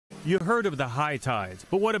You heard of the high tides,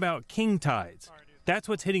 but what about king tides? That's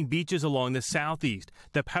what's hitting beaches along the southeast,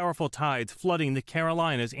 the powerful tides flooding the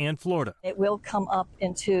Carolinas and Florida. It will come up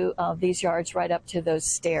into these yards right up to those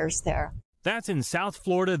stairs there. That's in South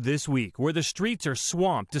Florida this week, where the streets are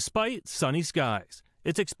swamped despite sunny skies.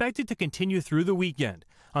 It's expected to continue through the weekend.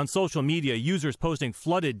 On social media, users posting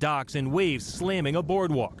flooded docks and waves slamming a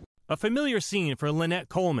boardwalk. A familiar scene for Lynette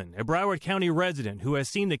Coleman, a Broward County resident who has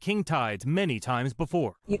seen the king tides many times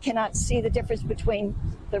before. You cannot see the difference between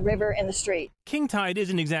the river and the street. King tide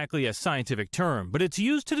isn't exactly a scientific term, but it's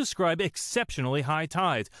used to describe exceptionally high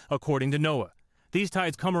tides, according to NOAA. These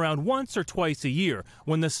tides come around once or twice a year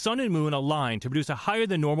when the sun and moon align to produce a higher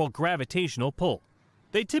than normal gravitational pull.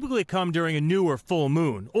 They typically come during a new or full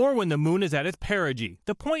moon, or when the moon is at its perigee,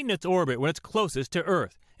 the point in its orbit when it's closest to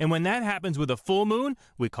Earth. And when that happens with a full moon,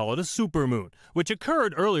 we call it a supermoon, which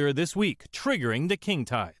occurred earlier this week, triggering the king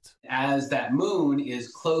tides. As that moon is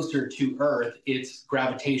closer to Earth, its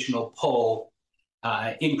gravitational pull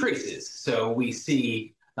increases. So we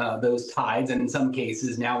see those tides, and in some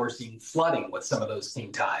cases now we're seeing flooding with some of those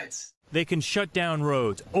king tides. They can shut down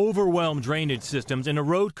roads, overwhelm drainage systems, and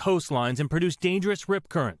erode coastlines and produce dangerous rip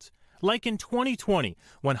currents. Like in 2020,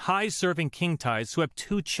 when high-surfing king tides swept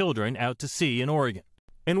 2 children out to sea in Oregon.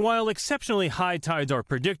 And while exceptionally high tides are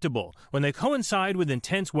predictable, when they coincide with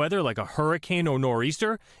intense weather like a hurricane or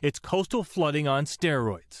nor'easter, it's coastal flooding on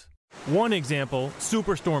steroids. One example,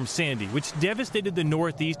 Superstorm Sandy, which devastated the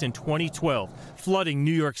Northeast in 2012, flooding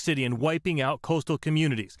New York City and wiping out coastal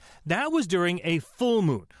communities. That was during a full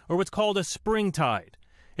moon, or what's called a spring tide.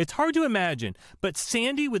 It's hard to imagine, but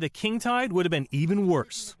Sandy with a king tide would have been even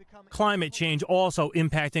worse. Climate change also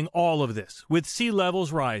impacting all of this, with sea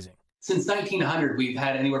levels rising. Since 1900, we've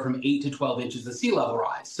had anywhere from 8 to 12 inches of sea level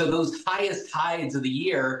rise. So those highest tides of the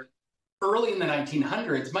year early in the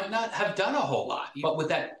 1900s might not have done a whole lot. But with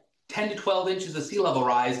that 10 to 12 inches of sea level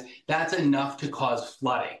rise, that's enough to cause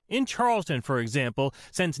flooding. In Charleston, for example,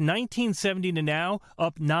 since 1970 to now,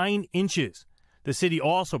 up 9 inches. The city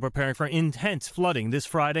also preparing for intense flooding this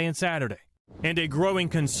Friday and Saturday. And a growing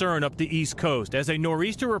concern up the East Coast as a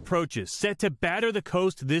nor'easter approaches, set to batter the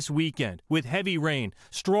coast this weekend with heavy rain,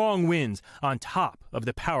 strong winds on top of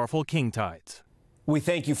the powerful king tides. We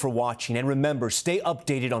thank you for watching, and remember, stay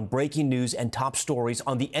updated on breaking news and top stories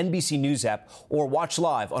on the NBC News app or watch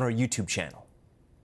live on our YouTube channel.